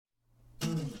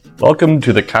Welcome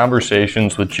to the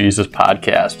Conversations with Jesus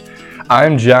podcast.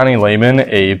 I'm Johnny Lehman,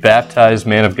 a baptized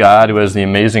man of God who has the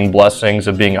amazing blessings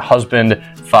of being a husband,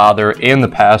 father, and the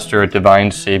pastor at Divine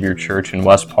Savior Church in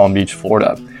West Palm Beach,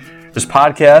 Florida. This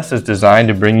podcast is designed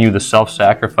to bring you the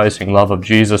self-sacrificing love of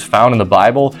Jesus found in the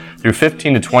Bible through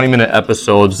 15 to 20-minute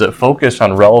episodes that focus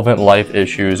on relevant life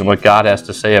issues and what God has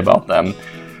to say about them.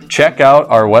 Check out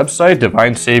our website,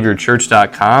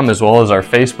 divinesaviorchurch.com, as well as our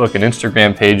Facebook and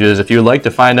Instagram pages if you would like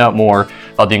to find out more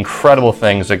about the incredible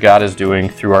things that God is doing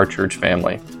through our church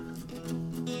family.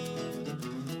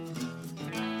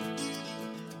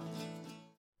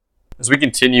 As we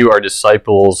continue our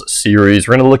Disciples series,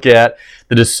 we're going to look at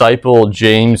the disciple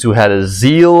James, who had a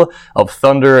zeal of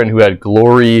thunder and who had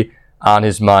glory on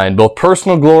his mind, both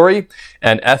personal glory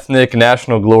and ethnic,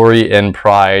 national glory and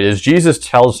pride, as Jesus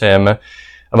tells him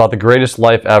about the greatest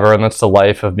life ever, and that's the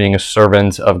life of being a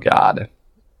servant of God.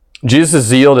 Jesus'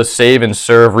 zeal to save and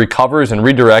serve recovers and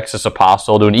redirects this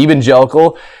apostle to an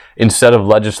evangelical instead of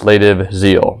legislative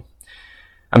zeal.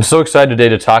 I'm so excited today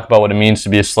to talk about what it means to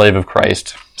be a slave of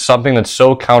Christ, something that's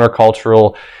so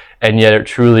countercultural, and yet it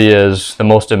truly is the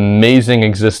most amazing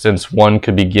existence one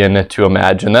could begin to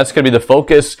imagine. That's going to be the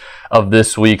focus of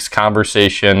this week's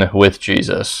conversation with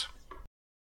Jesus.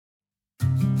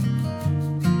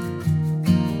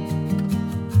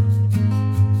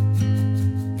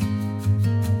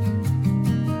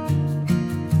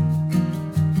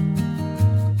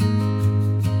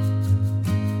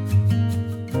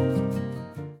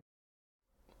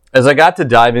 As I got to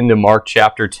dive into Mark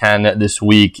chapter 10 this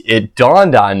week, it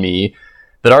dawned on me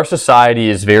that our society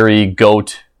is very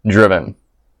goat-driven.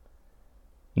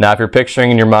 Now, if you're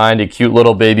picturing in your mind a cute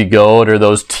little baby goat or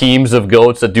those teams of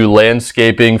goats that do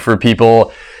landscaping for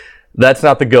people, that's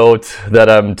not the goat that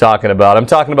I'm talking about. I'm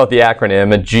talking about the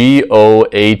acronym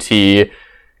GOAT,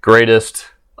 greatest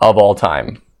of all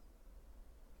time.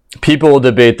 People will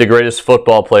debate the greatest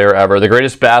football player ever, the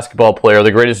greatest basketball player,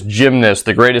 the greatest gymnast,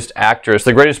 the greatest actress,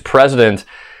 the greatest president,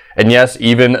 and yes,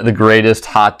 even the greatest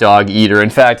hot dog eater. In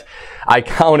fact, I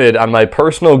counted on my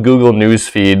personal Google News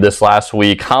feed this last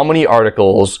week how many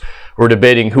articles were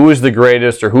debating who is the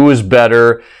greatest or who is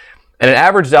better, and it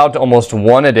averaged out to almost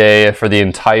one a day for the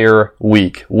entire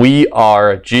week. We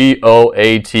are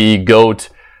GOAT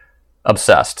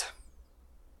obsessed.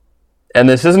 And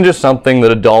this isn't just something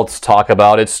that adults talk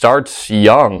about. It starts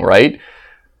young, right?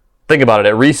 Think about it.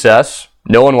 At recess,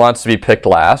 no one wants to be picked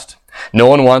last. No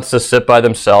one wants to sit by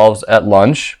themselves at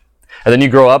lunch. And then you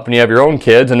grow up and you have your own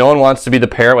kids, and no one wants to be the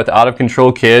parent with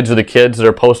out-of-control kids or the kids that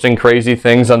are posting crazy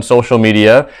things on social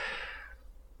media.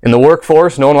 In the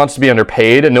workforce, no one wants to be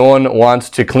underpaid, and no one wants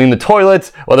to clean the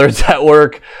toilet, whether it's at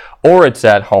work or it's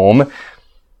at home.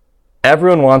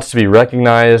 Everyone wants to be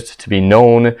recognized, to be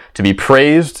known, to be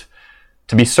praised,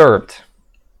 to be served.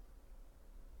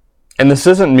 And this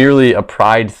isn't merely a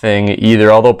pride thing either,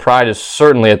 although pride is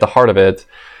certainly at the heart of it,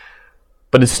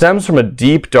 but it stems from a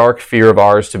deep, dark fear of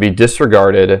ours to be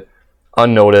disregarded,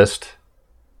 unnoticed,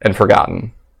 and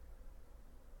forgotten.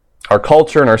 Our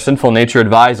culture and our sinful nature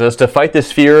advise us to fight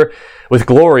this fear with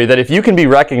glory, that if you can be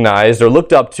recognized or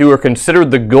looked up to or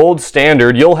considered the gold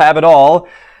standard, you'll have it all,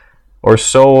 or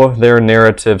so their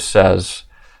narrative says.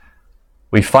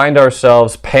 We find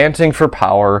ourselves panting for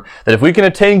power, that if we can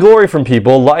attain glory from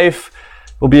people, life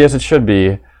will be as it should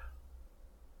be.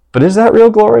 But is that real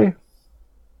glory?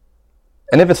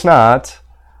 And if it's not,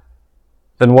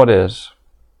 then what is?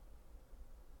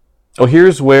 Well,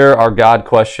 here's where our God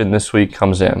question this week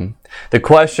comes in. The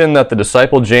question that the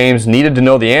disciple James needed to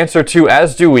know the answer to,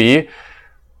 as do we: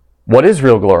 what is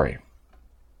real glory?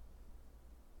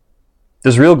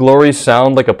 Does real glory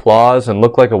sound like applause and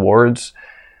look like awards?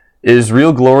 Is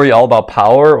real glory all about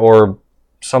power or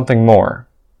something more?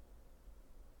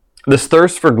 This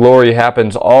thirst for glory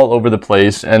happens all over the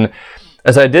place, and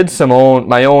as I did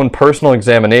my own personal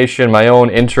examination, my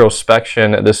own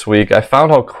introspection this week, I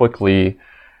found how quickly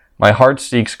my heart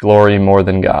seeks glory more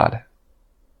than God.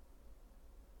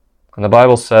 And the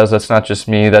Bible says that's not just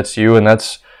me, that's you, and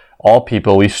that's all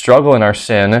people. We struggle in our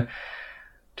sin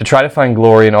to try to find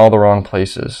glory in all the wrong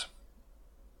places.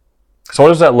 So what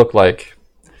does that look like?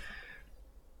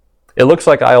 It looks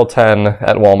like aisle 10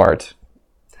 at Walmart.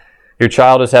 Your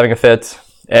child is having a fit,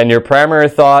 and your primary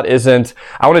thought isn't,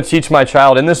 I want to teach my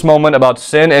child in this moment about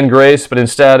sin and grace, but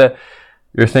instead,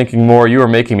 you're thinking more, you are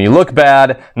making me look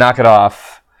bad, knock it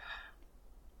off.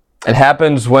 It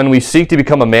happens when we seek to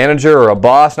become a manager or a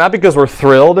boss, not because we're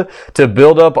thrilled to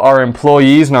build up our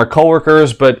employees and our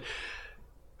coworkers, but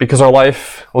because our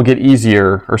life will get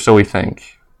easier, or so we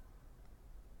think.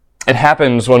 It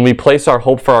happens when we place our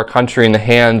hope for our country in the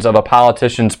hands of a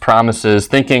politician's promises,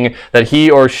 thinking that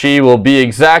he or she will be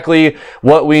exactly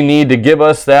what we need to give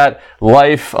us that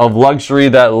life of luxury,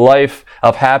 that life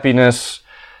of happiness,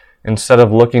 instead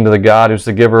of looking to the God who's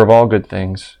the giver of all good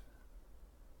things.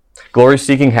 Glory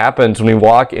seeking happens when we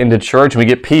walk into church and we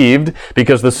get peeved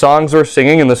because the songs we're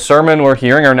singing and the sermon we're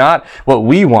hearing are not what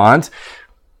we want,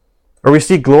 or we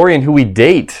seek glory in who we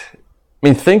date. I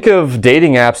mean, think of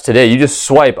dating apps today. You just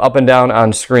swipe up and down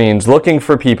on screens looking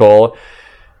for people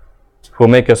who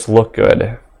will make us look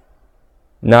good.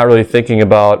 Not really thinking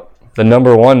about the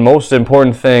number one most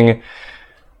important thing,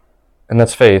 and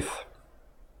that's faith.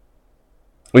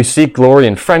 We seek glory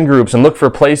in friend groups and look for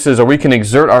places where we can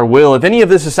exert our will. If any of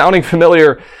this is sounding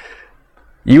familiar,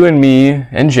 you and me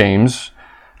and James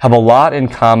have a lot in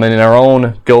common in our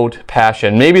own goat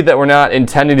passion. Maybe that we're not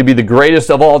intending to be the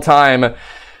greatest of all time,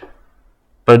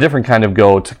 but a different kind of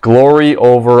goat. Glory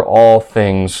over all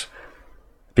things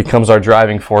becomes our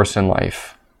driving force in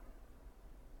life.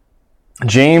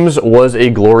 James was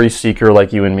a glory seeker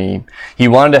like you and me. He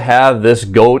wanted to have this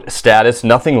goat status,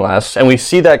 nothing less, and we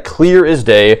see that clear as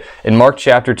day in Mark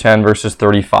chapter 10, verses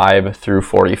 35 through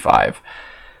 45.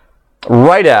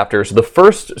 Right after,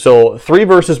 so 3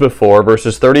 verses before,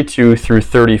 verses 32 through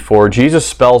 34, Jesus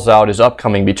spells out his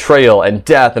upcoming betrayal and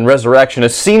death and resurrection, a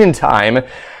scene in time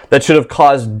that should have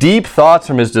caused deep thoughts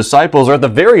from his disciples, or at the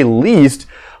very least,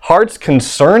 heart's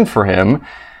concern for him.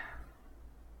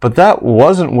 But that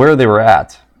wasn't where they were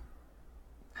at.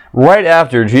 Right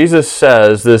after Jesus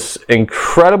says this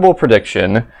incredible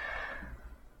prediction,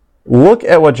 look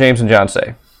at what James and John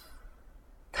say.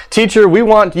 Teacher, we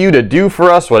want you to do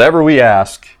for us whatever we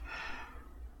ask.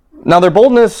 Now, their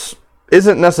boldness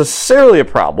isn't necessarily a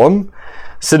problem,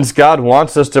 since God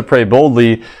wants us to pray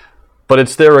boldly, but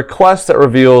it's their request that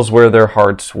reveals where their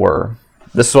hearts were.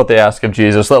 This is what they ask of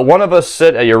Jesus. Let one of us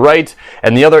sit at your right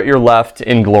and the other at your left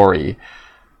in glory.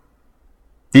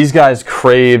 These guys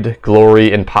craved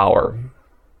glory and power.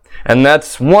 And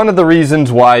that's one of the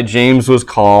reasons why James was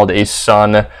called a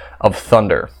son of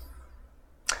thunder.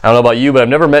 I don't know about you, but I've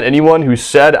never met anyone who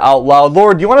said out loud,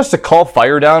 Lord, do you want us to call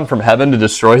fire down from heaven to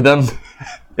destroy them?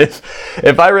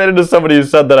 If I ran into somebody who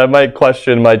said that, I might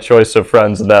question my choice of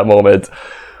friends in that moment.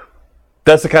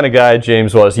 That's the kind of guy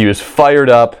James was. He was fired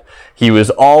up. He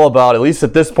was all about, at least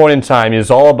at this point in time, he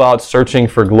was all about searching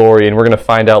for glory. And we're going to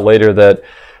find out later that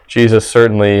Jesus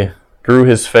certainly grew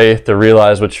his faith to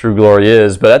realize what true glory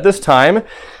is. But at this time,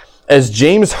 as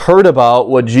James heard about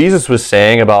what Jesus was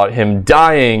saying about him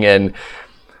dying, and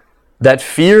that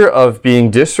fear of being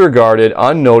disregarded,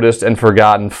 unnoticed, and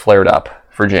forgotten flared up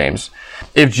for James.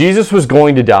 If Jesus was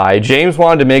going to die, James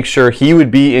wanted to make sure he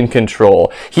would be in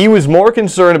control. He was more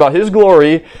concerned about his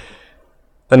glory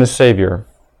than his Savior.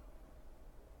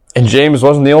 And James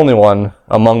wasn't the only one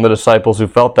among the disciples who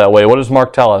felt that way. What does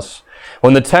Mark tell us?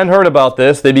 When the 10 heard about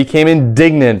this, they became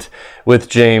indignant with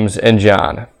James and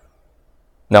John.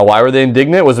 Now, why were they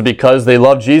indignant? Was it because they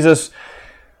loved Jesus?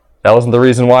 That wasn't the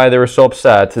reason why they were so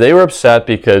upset. They were upset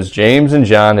because James and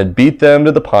John had beat them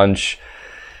to the punch.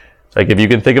 It's like if you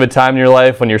can think of a time in your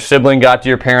life when your sibling got to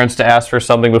your parents to ask for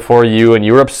something before you and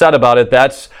you were upset about it,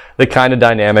 that's the kind of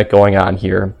dynamic going on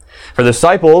here. For the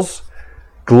disciples,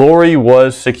 glory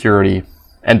was security,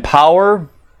 and power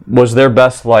was their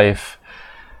best life.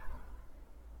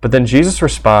 But then Jesus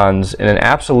responds in an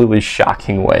absolutely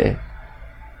shocking way.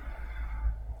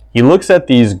 He looks at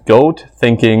these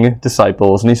goat-thinking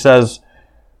disciples and he says,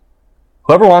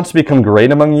 whoever wants to become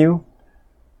great among you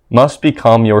must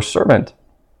become your servant.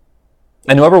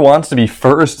 And whoever wants to be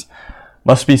first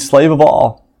must be slave of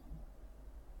all.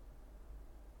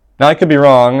 Now, I could be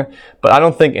wrong, but I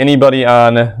don't think anybody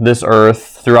on this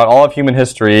earth, throughout all of human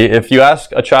history, if you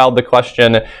ask a child the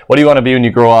question, what do you want to be when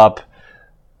you grow up?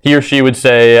 He or she would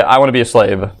say, I want to be a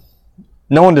slave.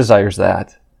 No one desires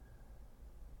that.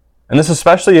 And this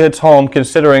especially hits home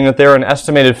considering that there are an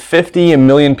estimated 50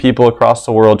 million people across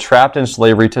the world trapped in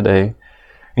slavery today,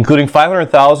 including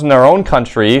 500,000 in our own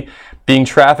country being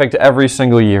trafficked every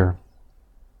single year.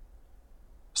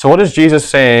 So what is Jesus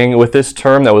saying with this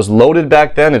term that was loaded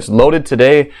back then? It's loaded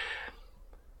today.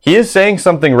 He is saying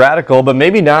something radical, but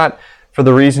maybe not for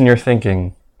the reason you're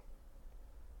thinking.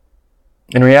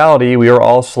 In reality, we are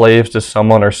all slaves to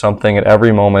someone or something at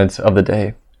every moment of the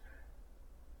day.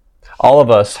 All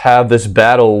of us have this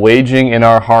battle waging in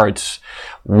our hearts.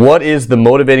 What is the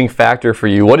motivating factor for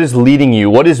you? What is leading you?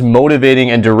 What is motivating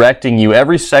and directing you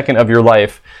every second of your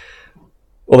life?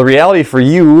 Well, the reality for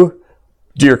you,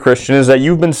 dear Christian, is that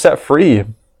you've been set free.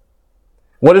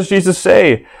 What does Jesus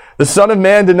say? The Son of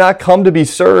Man did not come to be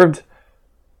served,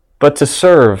 but to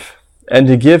serve and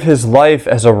to give his life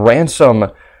as a ransom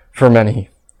for many.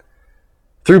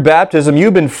 Through baptism,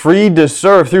 you've been freed to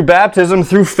serve. Through baptism,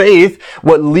 through faith,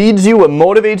 what leads you, what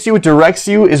motivates you, what directs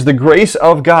you is the grace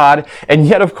of God. And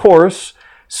yet, of course,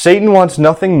 Satan wants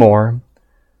nothing more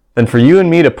than for you and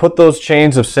me to put those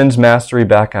chains of sin's mastery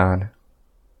back on.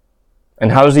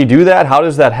 And how does he do that? How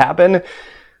does that happen?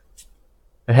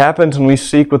 It happens when we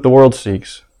seek what the world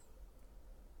seeks,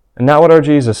 and not what our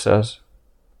Jesus says.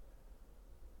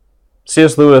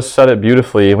 C.S. Lewis said it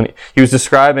beautifully when he was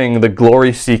describing the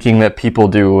glory seeking that people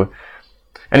do.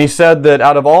 And he said that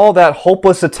out of all that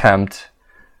hopeless attempt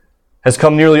has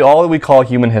come nearly all that we call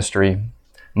human history.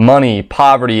 Money,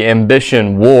 poverty,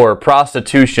 ambition, war,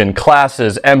 prostitution,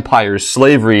 classes, empires,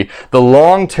 slavery, the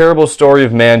long, terrible story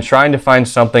of man trying to find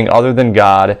something other than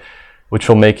God which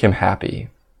will make him happy.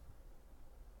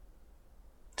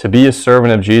 To be a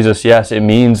servant of Jesus, yes, it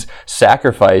means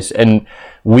sacrifice. And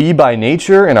we, by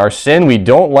nature, in our sin, we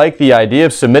don't like the idea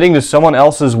of submitting to someone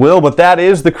else's will, but that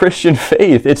is the Christian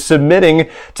faith. It's submitting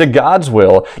to God's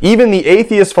will. Even the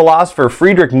atheist philosopher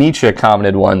Friedrich Nietzsche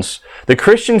commented once, the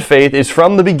Christian faith is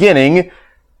from the beginning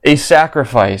a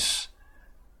sacrifice.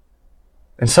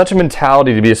 And such a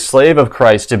mentality to be a slave of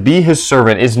Christ, to be his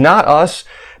servant, is not us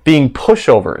being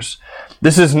pushovers.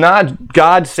 This is not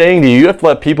God saying to you, you have to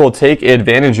let people take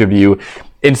advantage of you.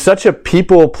 In such a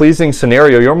people-pleasing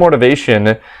scenario, your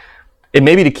motivation, it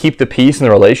may be to keep the peace in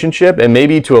the relationship. It may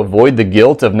be to avoid the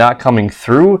guilt of not coming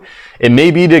through. It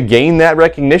may be to gain that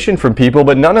recognition from people,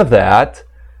 but none of that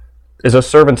is a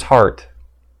servant's heart.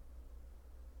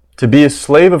 To be a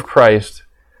slave of Christ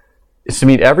is to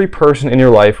meet every person in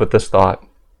your life with this thought: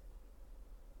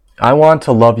 I want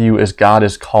to love you as God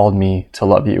has called me to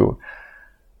love you.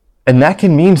 And that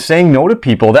can mean saying no to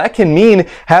people. That can mean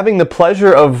having the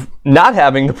pleasure of not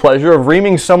having the pleasure of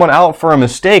reaming someone out for a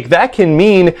mistake. That can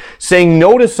mean saying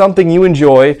no to something you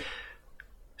enjoy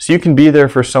so you can be there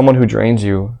for someone who drains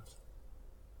you.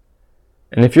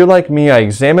 And if you're like me, I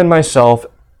examine myself,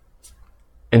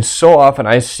 and so often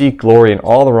I seek glory in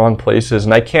all the wrong places,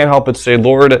 and I can't help but say,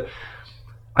 Lord,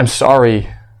 I'm sorry.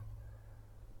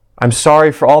 I'm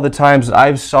sorry for all the times that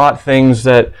I've sought things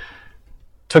that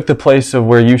took the place of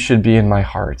where you should be in my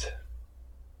heart.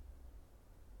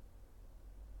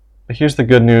 But here's the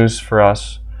good news for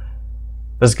us.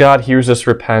 As God hears us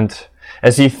repent,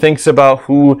 as he thinks about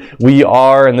who we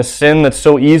are and the sin that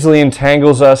so easily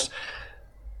entangles us,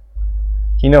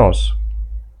 he knows.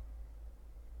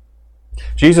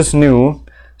 Jesus knew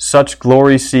such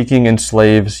glory-seeking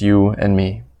enslaves you and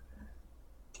me.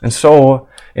 And so,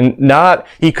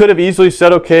 he could have easily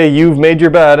said, okay, you've made your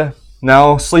bed,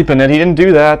 now sleep in it. He didn't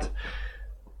do that.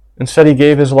 Instead, he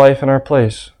gave his life in our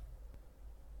place.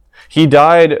 He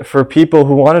died for people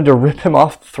who wanted to rip him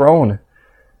off the throne.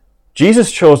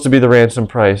 Jesus chose to be the ransom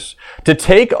price, to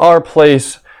take our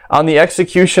place on the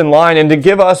execution line and to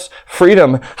give us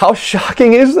freedom. How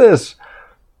shocking is this?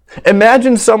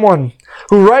 Imagine someone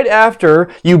who right after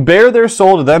you bare their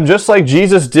soul to them, just like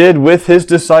Jesus did with his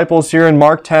disciples here in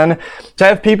Mark 10, to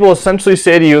have people essentially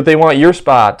say to you that they want your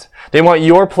spot. They want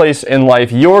your place in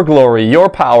life, your glory, your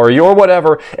power, your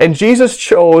whatever. And Jesus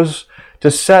chose to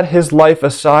set his life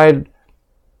aside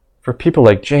for people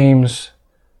like James,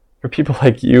 for people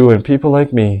like you, and people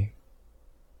like me.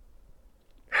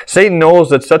 Satan knows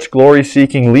that such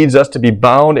glory-seeking leads us to be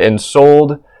bound and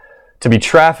sold, to be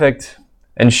trafficked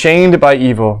and chained by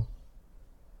evil.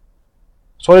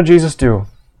 So what did Jesus do?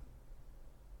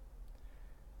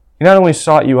 He not only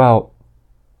sought you out,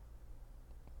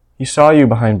 he saw you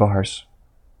behind bars.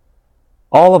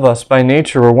 All of us, by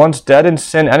nature, were once dead in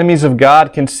sin, enemies of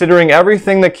God, considering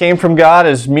everything that came from God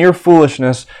as mere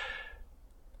foolishness.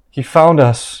 He found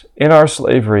us in our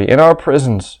slavery, in our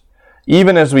prisons,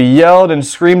 even as we yelled and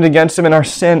screamed against him in our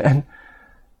sin, and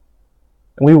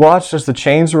we watched as the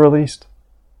chains were released.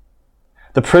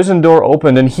 The prison door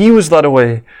opened, and he was led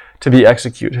away to be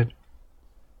executed.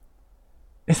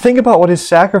 And think about what his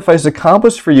sacrifice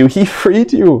accomplished for you. He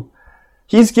freed you.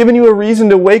 He's given you a reason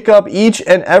to wake up each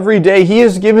and every day. He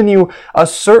has given you a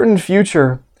certain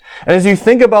future. And as you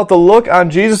think about the look on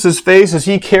Jesus' face as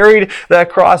he carried that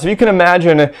cross, if you can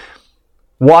imagine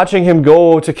watching him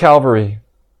go to Calvary,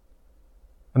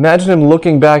 imagine him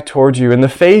looking back towards you, and the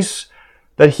face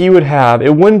that he would have,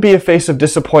 it wouldn't be a face of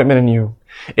disappointment in you.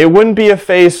 It wouldn't be a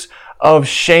face of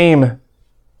shame,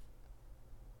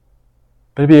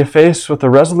 but it'd be a face with a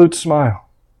resolute smile.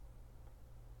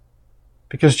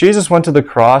 Because Jesus went to the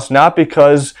cross not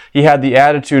because he had the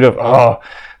attitude of, oh,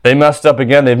 they messed up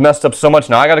again. They've messed up so much.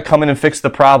 Now I got to come in and fix the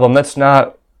problem. That's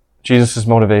not Jesus'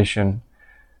 motivation.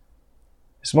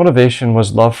 His motivation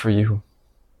was love for you.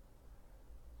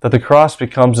 That the cross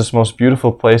becomes this most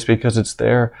beautiful place because it's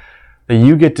there that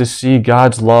you get to see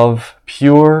God's love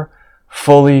pure,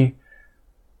 fully,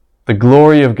 the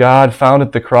glory of God found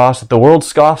at the cross that the world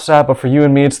scoffs at, but for you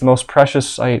and me it's the most precious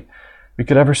sight we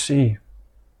could ever see.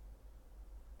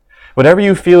 Whatever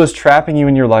you feel is trapping you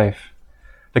in your life,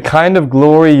 the kind of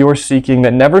glory you're seeking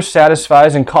that never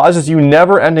satisfies and causes you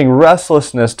never-ending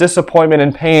restlessness, disappointment,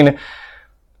 and pain,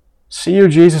 see your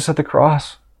Jesus at the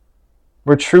cross,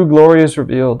 where true glory is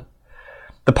revealed.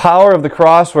 The power of the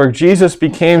cross, where Jesus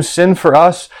became sin for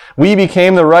us, we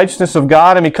became the righteousness of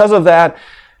God, and because of that,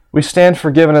 we stand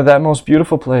forgiven at that most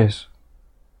beautiful place.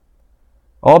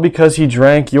 All because he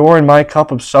drank your and my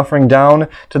cup of suffering down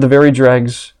to the very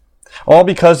dregs. All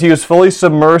because he was fully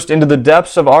submersed into the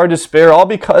depths of our despair. All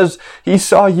because he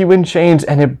saw you in chains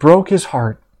and it broke his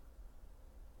heart.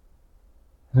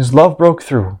 His love broke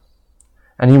through.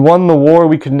 And he won the war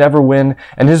we could never win.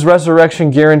 And his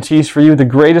resurrection guarantees for you the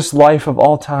greatest life of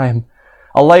all time.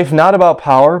 A life not about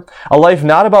power. A life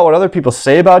not about what other people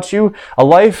say about you. A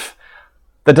life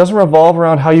that doesn't revolve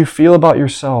around how you feel about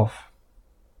yourself.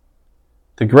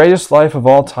 The greatest life of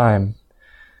all time.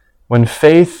 When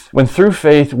through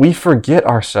faith we forget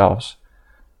ourselves.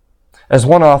 As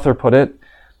one author put it,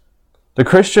 the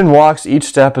Christian walks each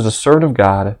step as a servant of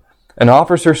God and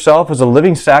offers herself as a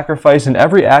living sacrifice in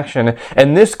every action,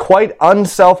 and this quite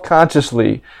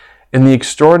unself-consciously in the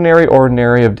extraordinary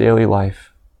ordinary of daily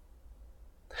life.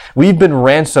 We've been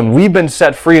ransomed, we've been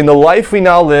set free, and the life we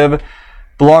now live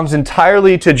belongs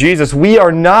entirely to Jesus. We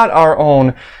are not our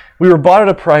own. We were bought at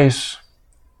a price.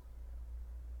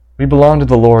 We belong to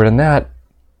the Lord, and that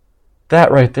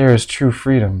right there is true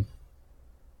freedom.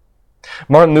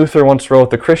 Martin Luther once wrote,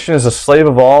 "The Christian is a slave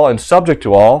of all and subject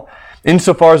to all.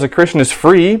 Insofar as the Christian is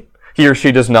free, he or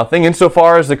she does nothing.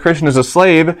 Insofar as the Christian is a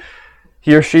slave,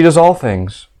 he or she does all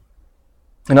things."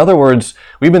 In other words,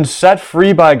 we've been set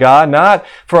free by God, not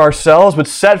for ourselves, but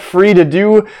set free to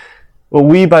do what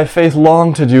we by faith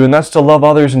long to do, and that's to love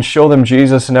others and show them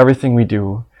Jesus in everything we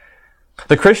do.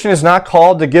 The Christian is not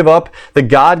called to give up the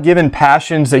God-given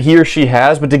passions that he or she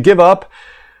has, but to give up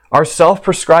our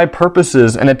self-prescribed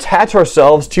purposes and attach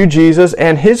ourselves to Jesus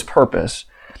and his purpose.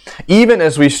 Even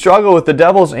as we struggle with the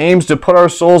devil's aims to put our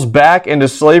souls back into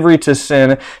slavery to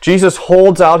sin, Jesus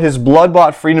holds out his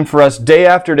blood-bought freedom for us day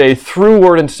after day through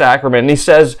word and sacrament. And he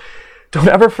says, don't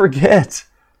ever forget,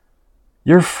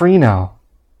 you're free now.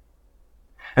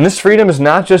 And this freedom is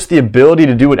not just the ability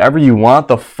to do whatever you want,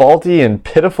 the faulty and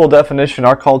pitiful definition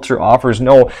our culture offers.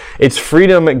 No, it's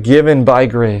freedom given by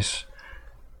grace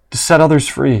to set others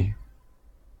free.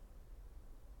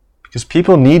 Because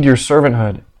people need your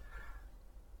servanthood.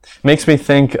 It makes me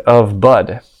think of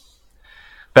Bud.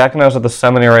 Back when I was at the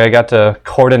seminary, I got to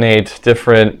coordinate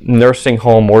different nursing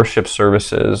home worship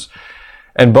services.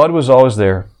 And Bud was always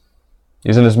there.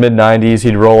 He's in his mid-90s.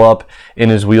 He'd roll up in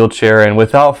his wheelchair, and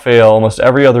without fail, almost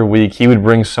every other week, he would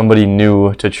bring somebody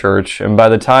new to church. And by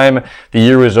the time the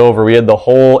year was over, we had the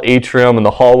whole atrium and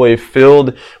the hallway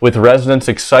filled with residents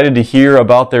excited to hear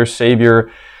about their Savior.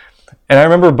 And I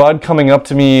remember Bud coming up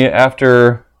to me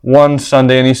after one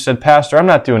Sunday, and he said, "Pastor, I'm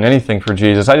not doing anything for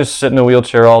Jesus. I just sit in a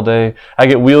wheelchair all day. I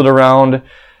get wheeled around.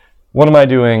 What am I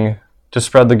doing to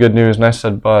spread the good news?" And I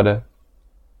said, "Bud,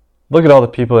 look at all the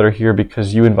people that are here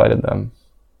because you invited them."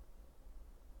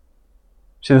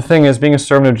 See, the thing is, being a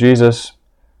servant of Jesus,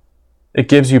 it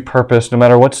gives you purpose no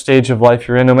matter what stage of life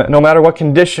you're in, no matter what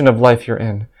condition of life you're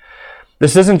in.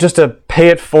 This isn't just a pay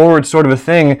it forward sort of a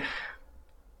thing.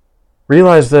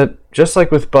 Realize that, just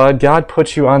like with Bud, God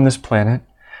put you on this planet,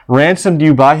 ransomed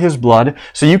you by his blood,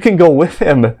 so you can go with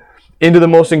him into the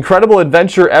most incredible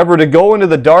adventure ever, to go into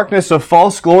the darkness of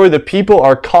false glory that people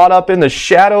are caught up in, the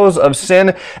shadows of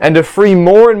sin, and to free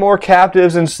more and more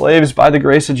captives and slaves by the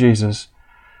grace of Jesus.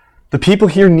 The people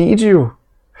here need you.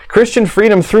 Christian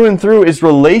freedom through and through is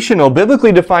relational.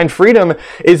 Biblically defined freedom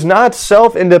is not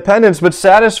self-independence, but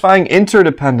satisfying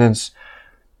interdependence.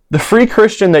 The free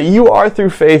Christian that you are through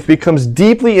faith becomes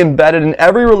deeply embedded in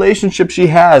every relationship she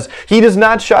has. He does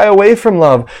not shy away from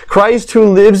love. Christ, who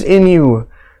lives in you,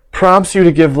 prompts you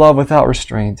to give love without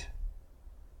restraint.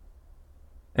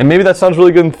 And maybe that sounds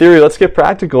really good in theory. Let's get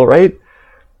practical, right?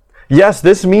 Yes,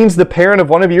 this means the parent of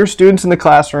one of your students in the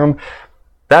classroom,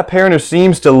 that parent who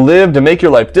seems to live to make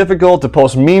your life difficult, to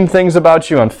post mean things about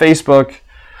you on Facebook.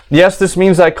 Yes, this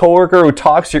means that coworker who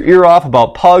talks your ear off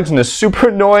about pugs and is super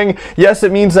annoying. Yes,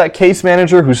 it means that case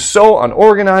manager who's so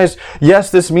unorganized.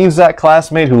 Yes, this means that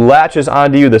classmate who latches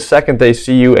onto you the second they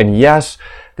see you. And yes,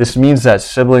 this means that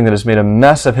sibling that has made a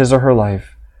mess of his or her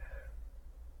life.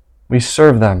 We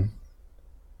serve them.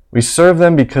 We serve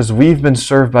them because we've been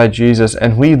served by Jesus,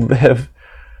 and we live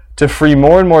to free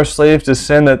more and more slaves to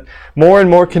sin, that more and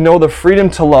more can know the freedom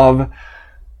to love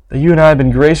that you and I have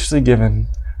been graciously given,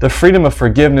 the freedom of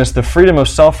forgiveness, the freedom of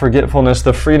self-forgetfulness,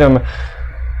 the freedom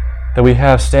that we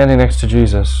have standing next to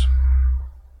Jesus.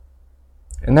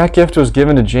 And that gift was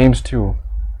given to James too.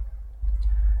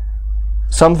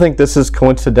 Some think this is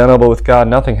coincidental, but with God,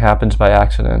 nothing happens by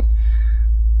accident.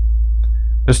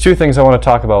 There's two things I want to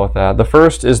talk about with that. The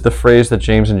first is the phrase that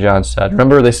James and John said.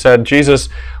 Remember, they said, Jesus,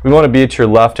 we want to be at your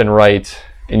left and right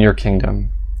in your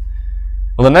kingdom.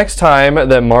 Well, the next time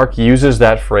that Mark uses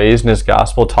that phrase in his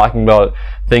gospel, talking about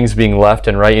things being left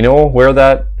and right, you know where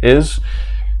that is?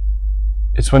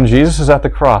 It's when Jesus is at the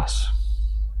cross.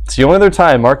 It's the only other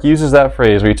time Mark uses that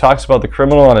phrase where he talks about the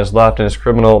criminal on his left and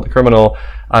the criminal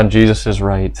on Jesus'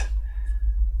 right.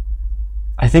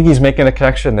 I think he's making a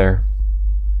connection there.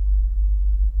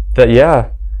 That,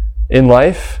 yeah, in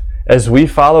life, as we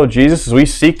follow Jesus, as we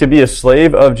seek to be a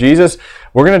slave of Jesus,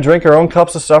 we're going to drink our own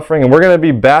cups of suffering and we're going to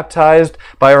be baptized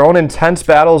by our own intense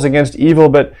battles against evil.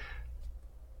 But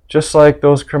just like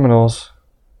those criminals,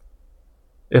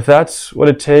 if that's what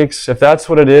it takes, if that's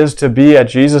what it is to be at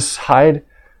Jesus' side,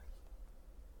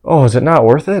 oh, is it not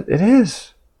worth it? It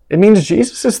is. It means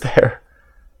Jesus is there.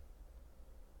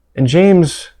 And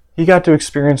James, he got to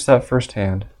experience that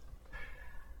firsthand.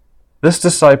 This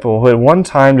disciple, who at one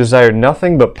time desired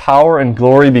nothing but power and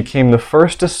glory, became the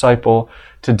first disciple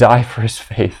to die for his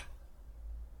faith.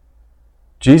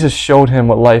 Jesus showed him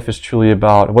what life is truly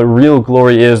about, what real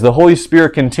glory is. The Holy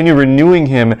Spirit continued renewing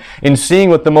him in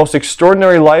seeing what the most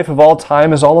extraordinary life of all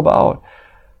time is all about.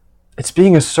 It's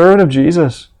being a servant of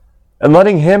Jesus and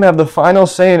letting him have the final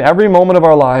say in every moment of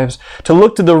our lives, to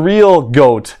look to the real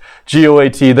GOAT,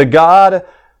 G-O-A-T, the God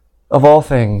of all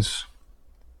things,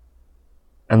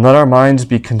 and let our minds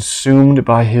be consumed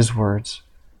by his words.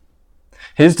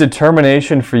 His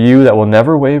determination for you that will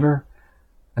never waver,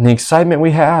 and the excitement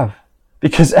we have,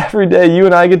 because every day you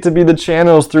and I get to be the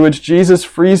channels through which Jesus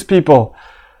frees people.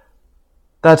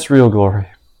 That's real glory.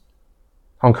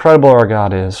 How incredible our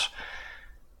God is.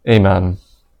 Amen.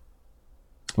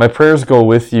 My prayers go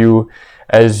with you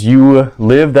as you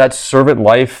live that servant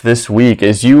life this week,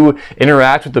 as you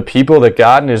interact with the people that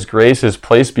God in his grace has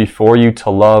placed before you to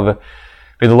love.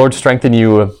 May the Lord strengthen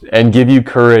you and give you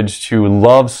courage to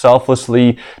love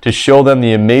selflessly, to show them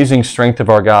the amazing strength of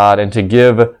our God, and to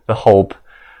give the hope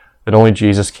that only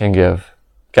Jesus can give.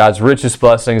 God's richest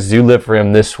blessings as you live for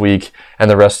him this week and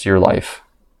the rest of your life.